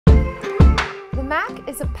Mac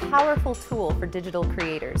is a powerful tool for digital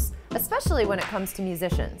creators, especially when it comes to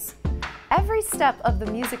musicians. Every step of the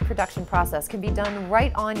music production process can be done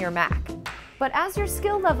right on your Mac. But as your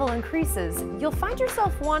skill level increases, you'll find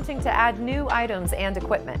yourself wanting to add new items and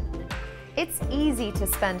equipment. It's easy to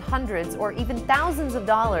spend hundreds or even thousands of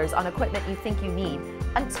dollars on equipment you think you need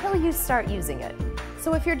until you start using it.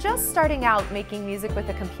 So if you're just starting out making music with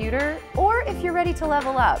a computer, or if you're ready to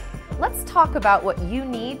level up, let's talk about what you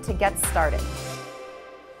need to get started.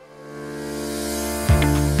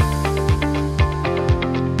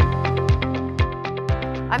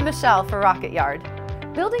 I'm Michelle for Rocket Yard.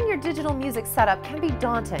 Building your digital music setup can be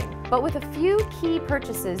daunting, but with a few key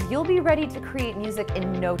purchases, you'll be ready to create music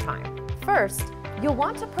in no time. First, you'll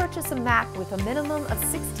want to purchase a Mac with a minimum of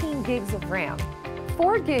 16 gigs of RAM,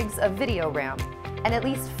 4 gigs of video RAM, and at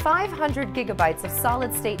least 500 gigabytes of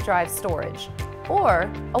solid-state drive storage, or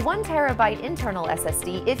a 1 terabyte internal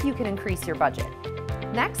SSD if you can increase your budget.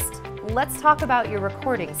 Next, let's talk about your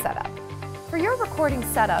recording setup. For your recording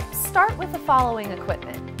setup, start with the following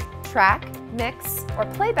equipment. Track, mix, or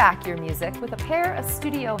play back your music with a pair of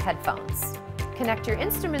studio headphones. Connect your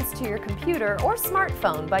instruments to your computer or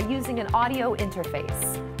smartphone by using an audio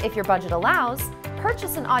interface. If your budget allows,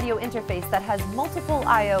 purchase an audio interface that has multiple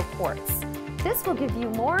I/O ports. This will give you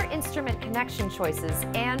more instrument connection choices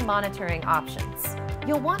and monitoring options.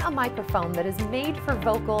 You'll want a microphone that is made for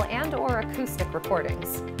vocal and/or acoustic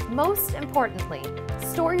recordings. Most importantly,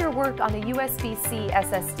 store your work on a USB-C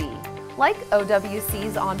SSD, like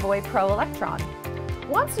OWC's Envoy Pro Electron.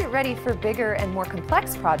 Once you're ready for bigger and more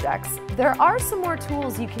complex projects, there are some more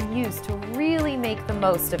tools you can use to really make the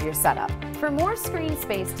most of your setup. For more screen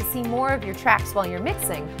space to see more of your tracks while you're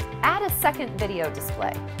mixing, add a second video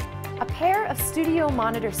display. A pair of studio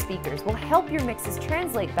monitor speakers will help your mixes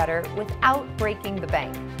translate better without breaking the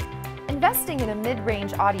bank. Investing in a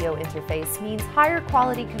mid-range audio interface means higher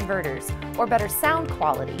quality converters or better sound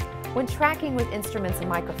quality when tracking with instruments and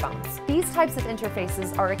microphones. These types of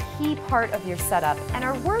interfaces are a key part of your setup and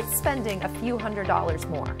are worth spending a few $100s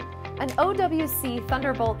more. An OWC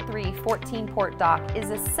Thunderbolt 3 14-port dock is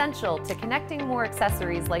essential to connecting more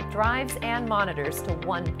accessories like drives and monitors to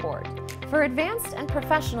one port. For advanced and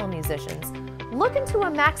professional musicians, look into a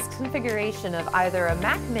Mac's configuration of either a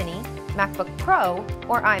Mac Mini, MacBook Pro,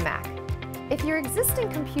 or iMac. If your existing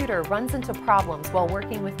computer runs into problems while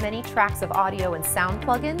working with many tracks of audio and sound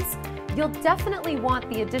plugins, you'll definitely want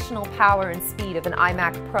the additional power and speed of an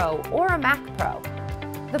iMac Pro or a Mac Pro.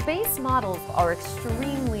 The base models are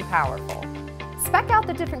extremely powerful. Spec out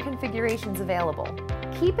the different configurations available.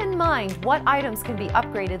 Keep in mind what items can be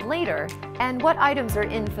upgraded later and what items are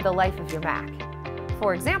in for the life of your Mac.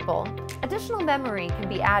 For example, additional memory can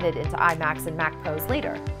be added into iMacs and Mac Pros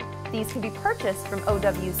later. These can be purchased from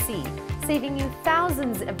OWC, saving you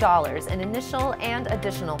thousands of dollars in initial and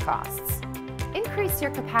additional costs. Increase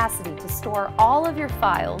your capacity to store all of your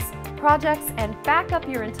files, projects, and back up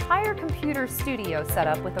your entire computer studio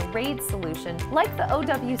setup with a RAID solution like the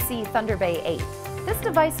OWC Thunderbay 8. This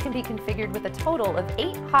device can be configured with a total of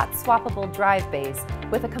 8 hot swappable drive bays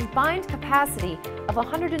with a combined capacity of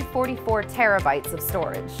 144 terabytes of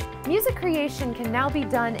storage. Music creation can now be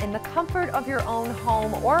done in the comfort of your own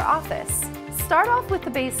home or office. Start off with the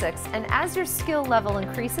basics, and as your skill level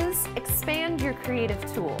increases, expand your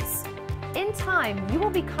creative tools. In time, you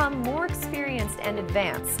will become more experienced and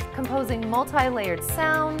advanced, composing multi-layered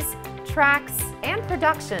sounds, tracks, and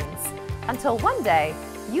productions, until one day,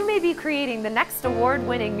 you may be creating the next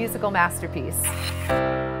award-winning musical masterpiece.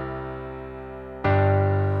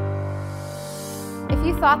 If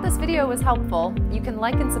you thought this video was helpful, you can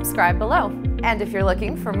like and subscribe below. And if you're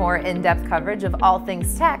looking for more in-depth coverage of all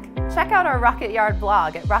things tech, check out our Rocket Yard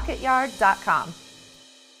blog at rocketyard.com.